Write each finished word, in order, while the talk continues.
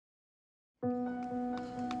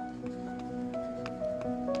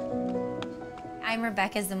I'm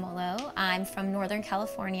Rebecca Zamolo. I'm from Northern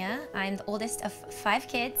California. I'm the oldest of 5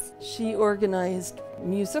 kids. She organized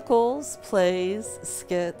musicals, plays,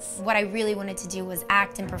 skits. What I really wanted to do was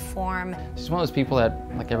act and perform. She's one of those people that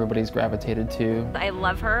everybody's gravitated to. I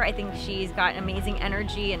love her. I think she's got amazing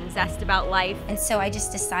energy and zest about life. And so I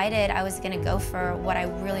just decided I was going to go for what I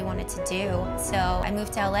really wanted to do. So I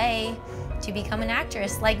moved to LA to become an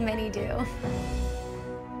actress, like many do.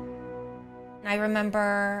 I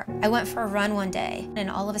remember I went for a run one day,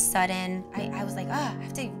 and all of a sudden, I was like, I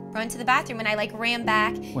have to run to the bathroom, and I ran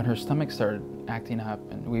back. When her stomach started acting up,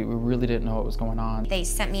 and we really didn't know what was going on. They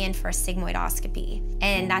sent me in for a sigmoidoscopy,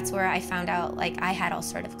 and that's where I found out I had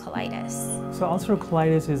ulcerative colitis. So ulcerative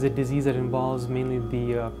colitis is a disease that involves mainly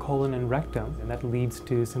the colon and rectum, and that leads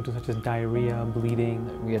to symptoms such as diarrhea,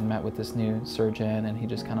 bleeding. We had met with this new surgeon, and he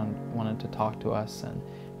just kind of wanted to talk to us, and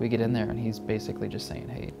we get in there, and he's basically just saying,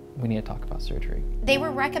 hey, we need to talk about surgery. They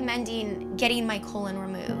were recommending getting my colon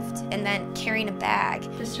removed and then carrying a bag.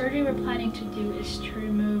 The surgery we're planning to do is to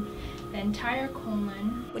remove the entire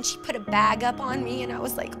colon. When she put a bag up on me, and I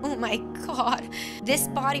was like, oh my God, this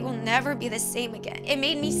body will never be the same again. It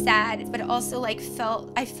made me sad, but it also I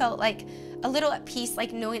felt like a little at peace,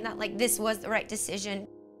 knowing that this was the right decision.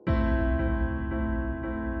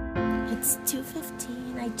 It's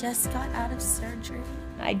 2:15, I just got out of surgery.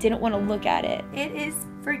 I didn't want to look at it. It is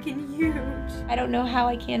freaking huge. I don't know how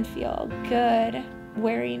I can feel good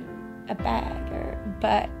wearing a bag,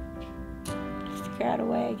 but figure out a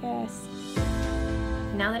way, I guess.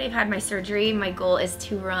 Now that I've had my surgery, my goal is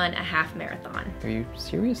to run a half marathon. Are you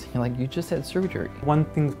serious? You just had surgery. One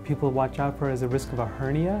thing people watch out for is the risk of a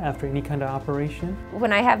hernia after any kind of operation.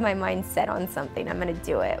 When I have my mind set on something, I'm gonna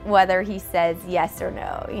do it, whether he says yes or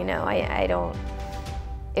no.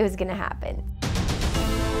 It was gonna happen.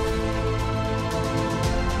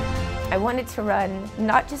 I wanted to run,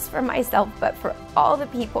 not just for myself, but for all the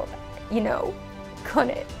people that,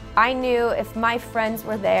 couldn't. I knew if my friends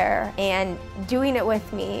were there and doing it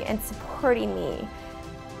with me and supporting me,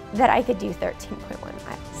 that I could do 13.1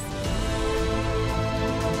 miles.